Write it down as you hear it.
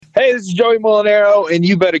Hey, this is Joey Mulinaro, and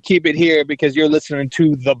you better keep it here because you're listening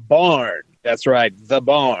to The Barn. That's right, The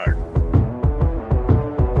Barn.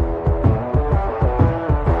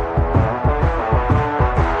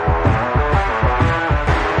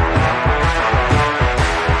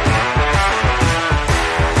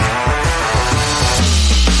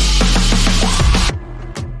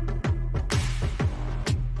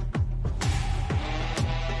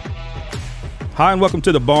 Hi, and welcome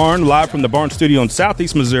to The Barn, live from the Barn Studio in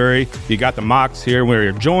Southeast Missouri. You got the Mocs here.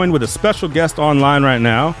 We're joined with a special guest online right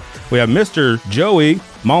now. We have Mr. Joey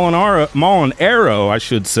Mulinaro, I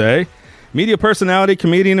should say. Media personality,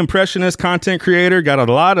 comedian, impressionist, content creator. Got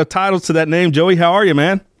a lot of titles to that name. Joey, how are you,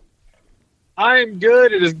 man? I'm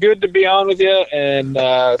good. It is good to be on with you. And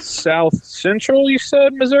South Central, you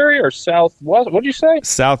said, Missouri? Or South, what did you say?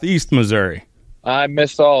 Southeast Missouri. I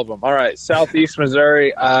missed all of them. All right, Southeast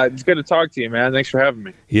Missouri. It's good to talk to you, man. Thanks for having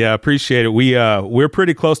me. Yeah, appreciate it. We're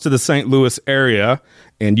pretty close to the St. Louis area,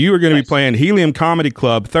 and you are going to be playing Helium Comedy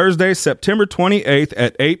Club Thursday, September 28th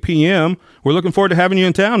at 8 p.m. We're looking forward to having you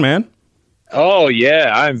in town, man. Oh,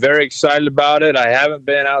 yeah. I'm very excited about it. I haven't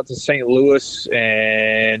been out to St. Louis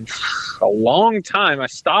in a long time. I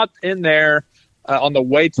stopped in there on the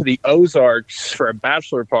way to the Ozarks for a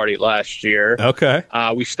bachelor party last year. Okay.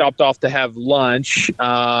 We stopped off to have lunch.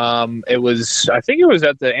 I think it was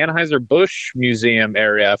at the Anheuser-Busch Museum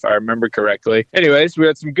area, if I remember correctly. Anyways, we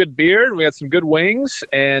had some good beer, we had some good wings,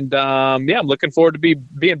 and I'm looking forward to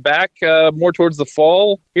being back more towards the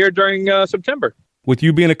fall here during September. With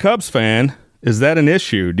you being a Cubs fan, is that an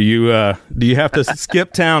issue? Do you have to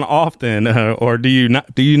skip town often, or do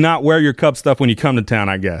you not wear your Cubs stuff when you come to town,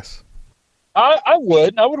 I guess? I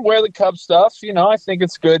would wear the Cubs stuff. You know, I think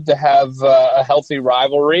it's good to have a healthy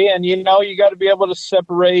rivalry, and you got to be able to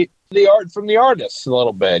separate the art from the artist a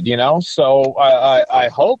little bit. So I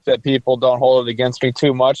hope that people don't hold it against me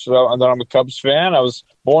too much that I'm a Cubs fan. I was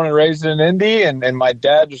born and raised in Indy, and my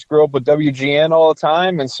dad just grew up with WGN all the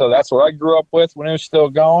time, and so that's what I grew up with when it was still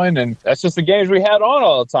going, and that's just the games we had on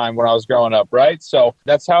all the time when I was growing up, right? So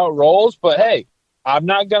that's how it rolls. But hey, I'm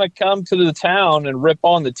not going to come to the town and rip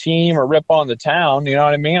on the team or rip on the town. You know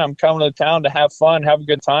what I mean? I'm coming to town to have fun, have a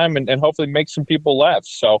good time, and hopefully make some people laugh.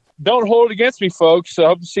 So don't hold it against me, folks. I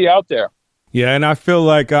hope to see you out there. Yeah, and I feel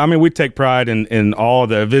like, we take pride in all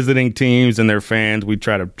the visiting teams and their fans. We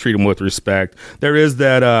try to treat them with respect. There is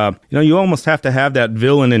that, you almost have to have that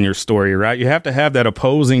villain in your story, right? You have to have that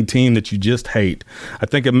opposing team that you just hate. I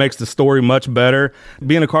think it makes the story much better.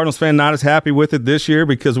 Being a Cardinals fan, not as happy with it this year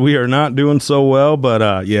because we are not doing so well.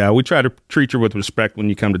 But, we try to treat you with respect when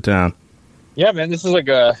you come to town. Yeah, man, this is like,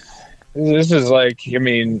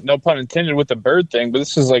 no pun intended with the bird thing, but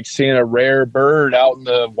this is like seeing a rare bird out in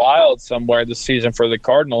the wild somewhere this season for the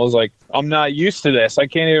Cardinals. Like, I'm not used to this. I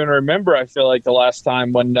can't even remember, I feel like, the last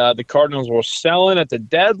time when the Cardinals were selling at the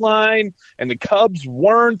deadline and the Cubs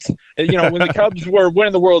weren't. When the Cubs were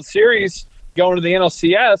winning the World Series, going to the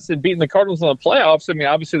NLCS and beating the Cardinals in the playoffs.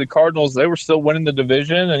 Obviously the Cardinals, they were still winning the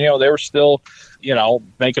division, and, they were still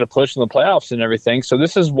making a push in the playoffs and everything. So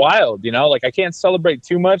this is wild, I can't celebrate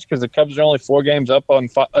too much because the Cubs are only 4 games up on,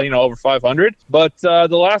 over 500. But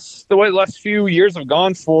the way the last few years have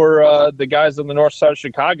gone for the guys on the north side of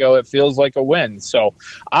Chicago, it feels like a win. So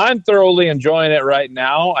I'm thoroughly enjoying it right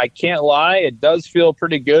now. I can't lie. It does feel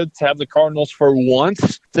pretty good to have the Cardinals for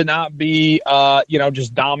once to not be,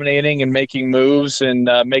 just dominating and making moves and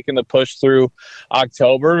making the push through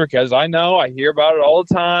October, because I hear about it all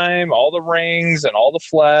the time, all the rings and all the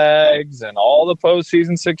flags and all the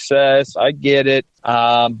postseason success. I get it.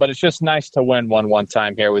 But it's just nice to win one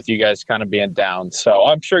time here with you guys kind of being down. So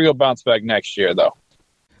I'm sure you'll bounce back next year, though.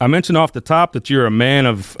 I mentioned off the top that you're a man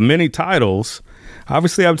of many titles.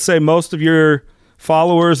 Obviously, I would say most of your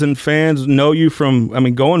followers and fans know you from,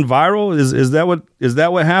 going viral. Is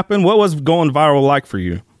that what happened? What was going viral like for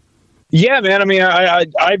you? Yeah, man.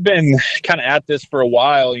 I've been kind of at this for a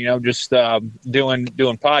while, just doing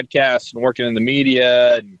podcasts and working in the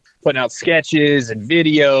media and putting out sketches and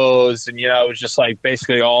videos. And, it was just like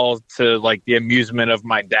basically all to like the amusement of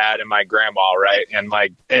my dad and my grandma. Right. And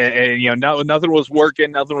nothing was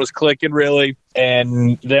working. Nothing was clicking really.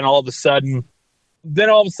 And then all of a sudden,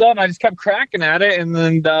 I just kept cracking at it. And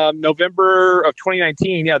then November of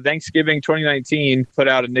 2019, Thanksgiving 2019, put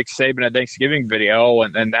out a Nick Saban at Thanksgiving video.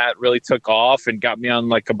 And that really took off and got me on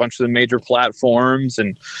like a bunch of the major platforms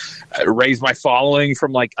and raised my following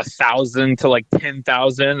from like 1,000 to like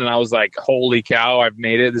 10,000. And I was like, holy cow, I've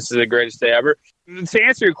made it. This is the greatest day ever. To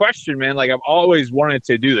answer your question, man, like I've always wanted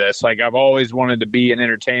to do this. Like I've always wanted to be in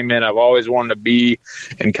entertainment. I've always wanted to be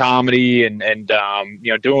in comedy and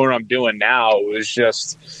doing what I'm doing now. It was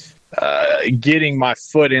just getting my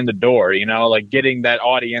foot in the door, like getting that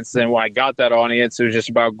audience. And when I got that audience, it was just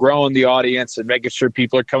about growing the audience and making sure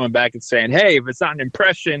people are coming back and saying, hey, if it's not an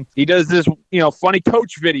impression, he does this, funny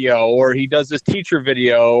coach video, or he does this teacher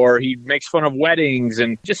video, or he makes fun of weddings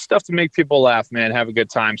and just stuff to make people laugh, man, have a good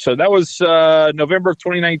time. So that was November of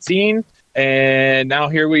 2019. And now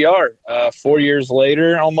here we are, 4 years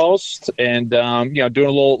later almost, and, doing a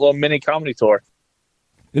little mini comedy tour.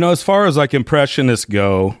 As far as like impressionists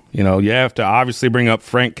go, you have to obviously bring up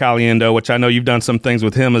Frank Caliendo, which I know you've done some things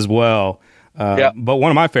with him as well. Yeah. But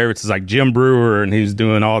one of my favorites is like Jim Brewer, and he's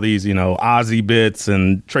doing all these, Ozzy bits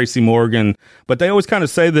and Tracy Morgan. But they always kind of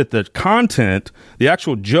say that the content, the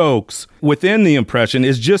actual jokes within the impression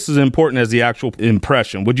is just as important as the actual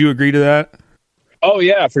impression. Would you agree to that? Oh,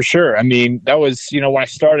 yeah, for sure. I mean, that was, when I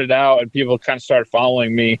started out and people kind of started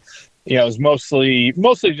following me, it was mostly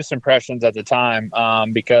just impressions at the time,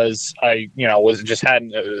 because I,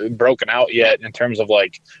 hadn't broken out yet in terms of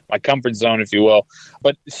like my comfort zone, if you will.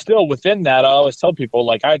 But still within that, I always tell people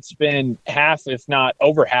like I'd spend half, if not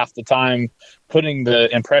over half the time putting the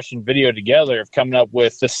impression video together, of coming up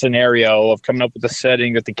with the scenario, of coming up with the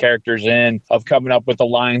setting that the character's in, of coming up with the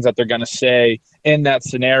lines that they're going to say in that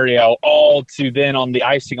scenario, all to then on the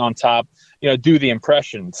icing on top, do the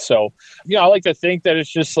impressions. So, I like to think that it's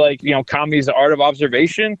just like, comedy is the art of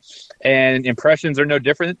observation, and impressions are no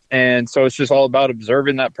different. And so it's just all about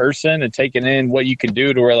observing that person and taking in what you can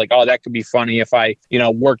do to where like, oh, that could be funny if I,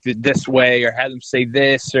 worked it this way, or had them say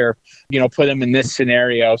this, or, put them in this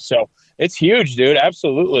scenario. So it's huge, dude.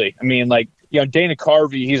 Absolutely. I mean, like, Dana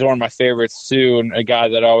Carvey, he's one of my favorites too, and a guy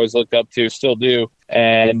that I always looked up to, still do.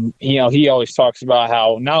 And, he always talks about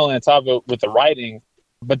how not only on top of it with the writing,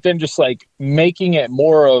 but then just like making it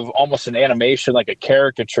more of almost an animation, like a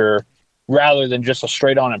caricature, rather than just a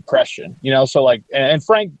straight on impression, so like, and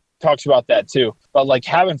Frank talks about that too, but like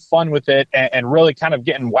having fun with it and really kind of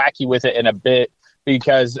getting wacky with it in a bit,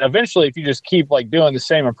 because eventually if you just keep like doing the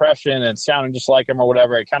same impression and sounding just like him or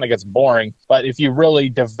whatever, it kind of gets boring. But if you really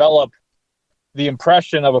develop the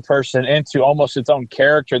impression of a person into almost its own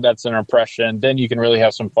character that's an impression, then you can really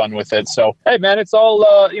have some fun with it. So, hey, man, it's all,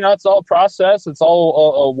 it's all process. It's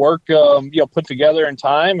all a work, put together in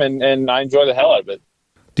time, and I enjoy the hell out of it.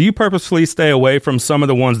 Do you purposefully stay away from some of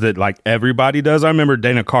the ones that like everybody does? I remember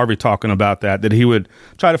Dana Carvey talking about that he would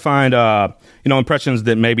try to find, impressions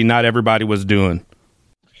that maybe not everybody was doing.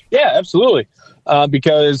 Yeah, absolutely.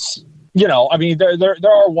 Because there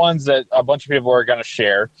are ones that a bunch of people are going to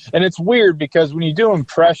share. And it's weird because when you do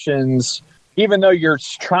impressions, even though you're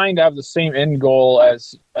trying to have the same end goal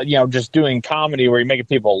as, just doing comedy where you're making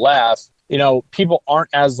people laugh, people aren't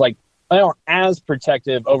as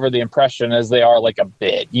protective over the impression as they are like a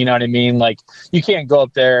bit. You know what I mean? Like you can't go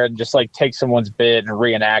up there and just like take someone's bit and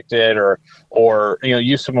reenact it or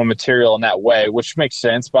use some material in that way, which makes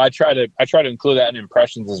sense. But I try to include that in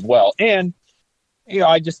impressions as well. And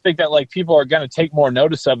I just think that like people are going to take more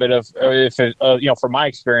notice of it if it, from my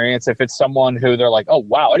experience, if it's someone who they're like, oh,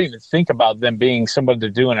 wow, I didn't even think about them being somebody to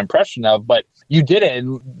do an impression of, but you did it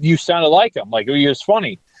and you sounded like them, like it was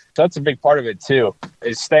funny. So that's a big part of it too,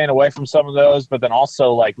 is staying away from some of those, but then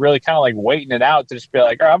also like really kind of like waiting it out to just be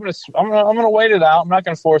like, all right, I'm gonna wait it out. I'm not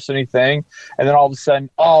gonna force anything. And then all of a sudden,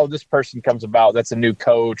 oh, this person comes about. That's a new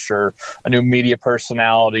coach or a new media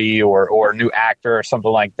personality or a new actor or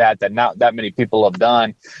something like that not that many people have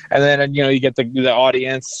done. And then you get the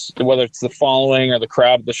audience, whether it's the following or the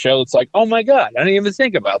crowd of the show. It's like, oh my God, I didn't even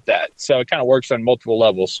think about that. So it kind of works on multiple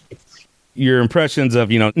levels. Your impressions of,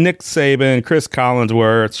 Nick Saban, Chris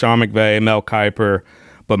Collinsworth, Sean McVay, Mel Kiper.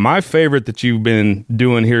 But my favorite that you've been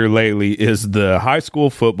doing here lately is the high school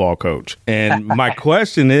football coach. And my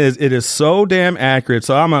question is, it is so damn accurate.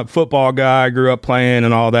 So I'm a football guy, grew up playing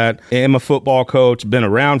and all that. I'm a football coach, been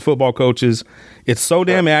around football coaches. It's so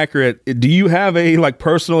damn accurate. Do you have a like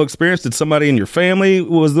personal experience? Did somebody in your family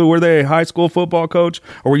were they a high school football coach,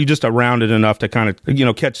 or were you just around it enough to kind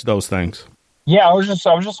of, catch those things? Yeah, I was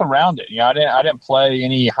just around it. I didn't play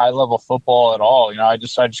any high level football at all. I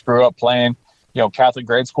just grew up playing, Catholic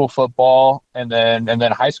grade school football and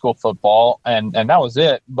then high school football, and that was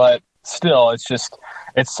it. But still, it's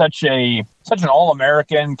such an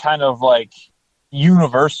all-American kind of like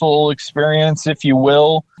universal experience, if you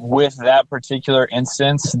will, with that particular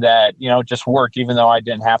instance that, just worked, even though I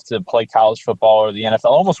didn't have to play college football or the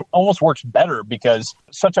NFL. Almost works better because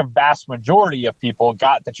such a vast majority of people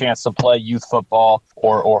got the chance to play youth football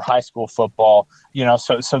or high school football,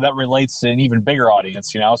 so that relates to an even bigger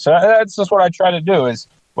audience, so that's just what I try to do, is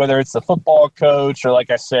whether it's the football coach or, like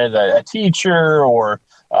I said, a teacher or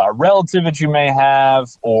a relative that you may have,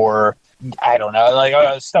 or I don't know,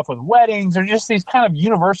 like stuff with weddings or just these kind of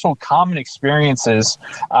universal common experiences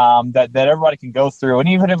that everybody can go through. And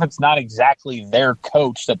even if it's not exactly their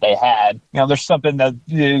coach that they had, there's something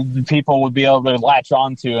that people would be able to latch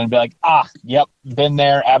onto and be like, yep, been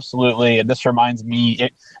there, absolutely. And this reminds me,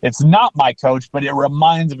 it's not my coach, but it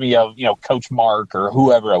reminds me of, Coach Mark or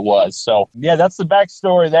whoever it was. So yeah, that's the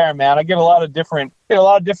backstory there, man. I get a lot of different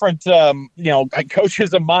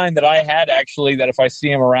coaches of mine that I had actually, that if I see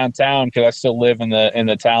them around town, because I still live in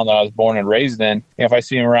the town that I was born and raised in, if I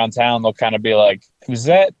see them around town, they'll kind of be like, is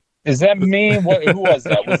that me? Who was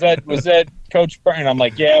that? Was that Coach Burton? I'm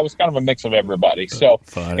like, yeah, it was kind of a mix of everybody. So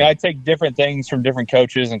I take different things from different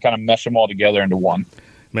coaches and kind of mesh them all together into one.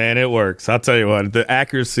 Man, it works. I'll tell you what, the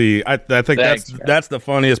accuracy, I think that's the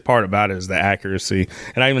funniest part about it, is the accuracy.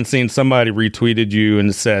 And I even seen somebody retweeted you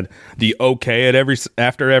and said the okay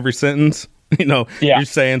after every sentence. You're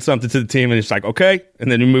saying something to the team and it's like, okay, and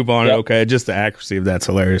then you move on. Yep. Okay, just the accuracy of that's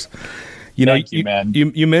hilarious. Thank you, man.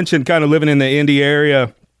 You mentioned kind of living in the Indy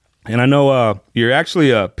area, and I know you're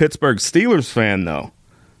actually a Pittsburgh Steelers fan, though.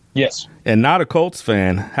 Yes. And not a Colts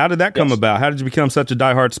fan. How did that come about? How did you become such a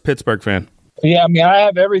diehard Pittsburgh fan? Yeah, I mean, I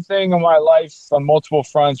have everything in my life on multiple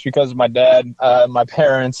fronts because of my dad, my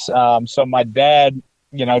parents. So my dad,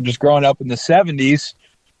 just growing up in the 70s,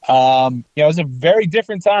 it was a very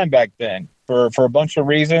different time back then for a bunch of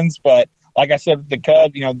reasons. But like I said, the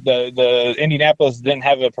Cubs, the Indianapolis didn't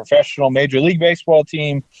have a professional Major League Baseball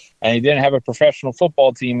team, and he didn't have a professional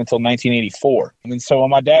football team until 1984. And so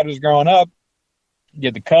when my dad was growing up, you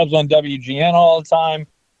had the Cubs on WGN all the time,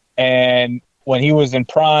 and when he was in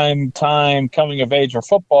prime time coming of age for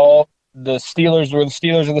football, the Steelers were the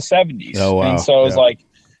Steelers of the 70s. Oh, wow. And so it was like,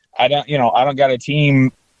 I don't got a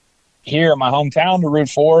team here in my hometown to root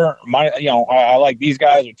for. I like these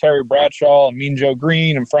guys with Terry Bradshaw and Mean Joe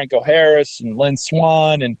Green and Franco Harris and Lynn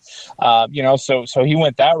Swann. And, so he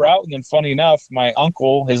went that route. And then funny enough, my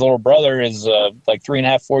uncle, his little brother is like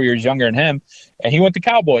 3.5, 4 years younger than him. And he went the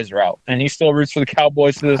Cowboys route, and he still roots for the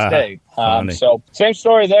Cowboys to this day. So same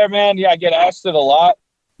story there, man. Yeah, I get asked it a lot.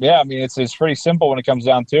 Yeah, I mean, it's pretty simple when it comes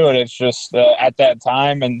down to it. It's just at that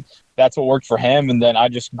time, and that's what worked for him. And then I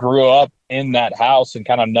just grew up in that house and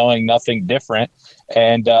kind of knowing nothing different,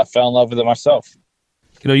 and fell in love with it myself.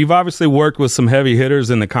 You've obviously worked with some heavy hitters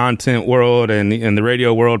in the content world and in the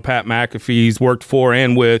radio world. Pat McAfee's worked for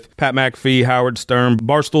and with Pat McAfee, Howard Stern,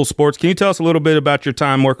 Barstool Sports. Can you tell us a little bit about your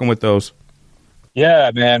time working with those?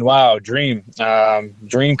 Yeah, man. Wow. Dream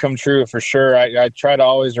come true for sure. I try to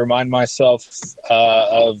always remind myself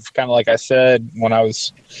of kind of like I said, when I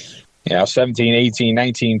was, 17, 18,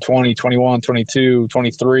 19, 20, 21, 22,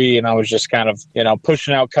 23. And I was just kind of,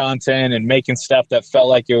 pushing out content and making stuff that felt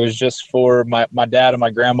like it was just for my dad and my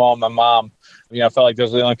grandma and my mom. I felt like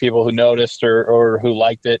those were the only people who noticed or who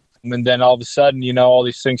liked it. And then all of a sudden, all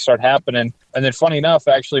these things start happening. And then funny enough,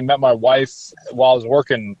 I actually met my wife while I was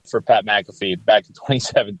working for Pat McAfee back in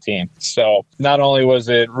 2017. So not only was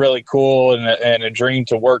it really cool and a dream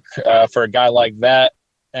to work for a guy like that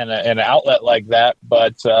and an outlet like that,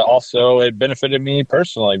 but also it benefited me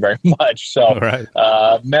personally very much. So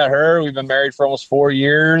met her. We've been married for almost 4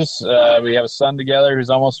 years. We have a son together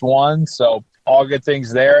who's almost 1. So all good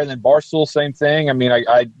things there. And then Barstool, same thing. I mean,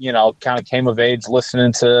 I kind of came of age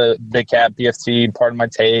listening to Big Cat, PFT, Pardon My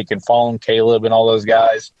Take, and following Caleb and all those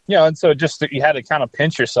guys. And so just you had to kind of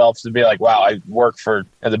pinch yourself to be like, wow, I work for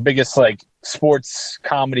the biggest sports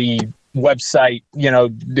comedy website,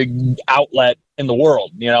 the outlet in the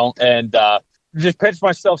world, and just pitch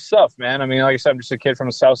myself stuff, man. I mean, like I said, I'm just a kid from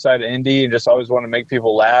the south side of Indy and just always want to make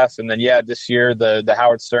people laugh. And then, this year, the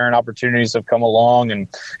Howard Stern opportunities have come along, and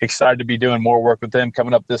excited to be doing more work with them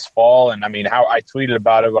coming up this fall. And I mean, how I tweeted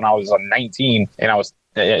about it when I was 19 and I was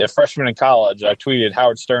a freshman in college. I tweeted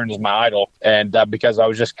Howard Stern is my idol. And because I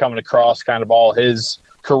was just coming across kind of all his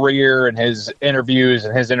career and his interviews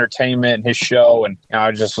and his entertainment and his show, and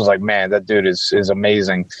I just was like, man, that dude is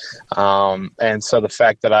amazing. And so the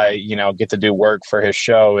fact that I get to do work for his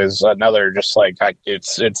show is another just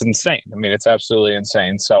it's insane. I mean, it's absolutely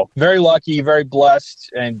insane. So very lucky, very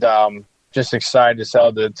blessed, and just excited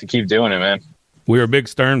to keep doing it, man. We are big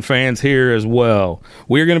Stern fans here as well.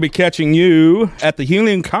 We are going to be catching you at the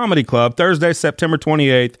Helium Comedy Club Thursday, September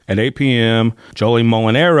 28th at 8 p.m. Joey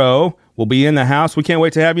Mulinaro will be in the house. We can't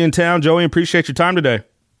wait to have you in town, Joey. Appreciate your time today.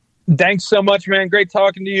 Thanks so much, man. Great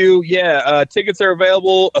talking to you. Yeah, tickets are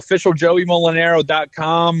available.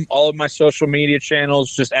 OfficialJoeyMulinaro.com. All of my social media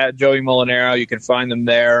channels, just at Joey Mulinaro. You can find them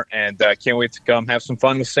there. And can't wait to come have some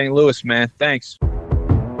fun with St. Louis, man. Thanks.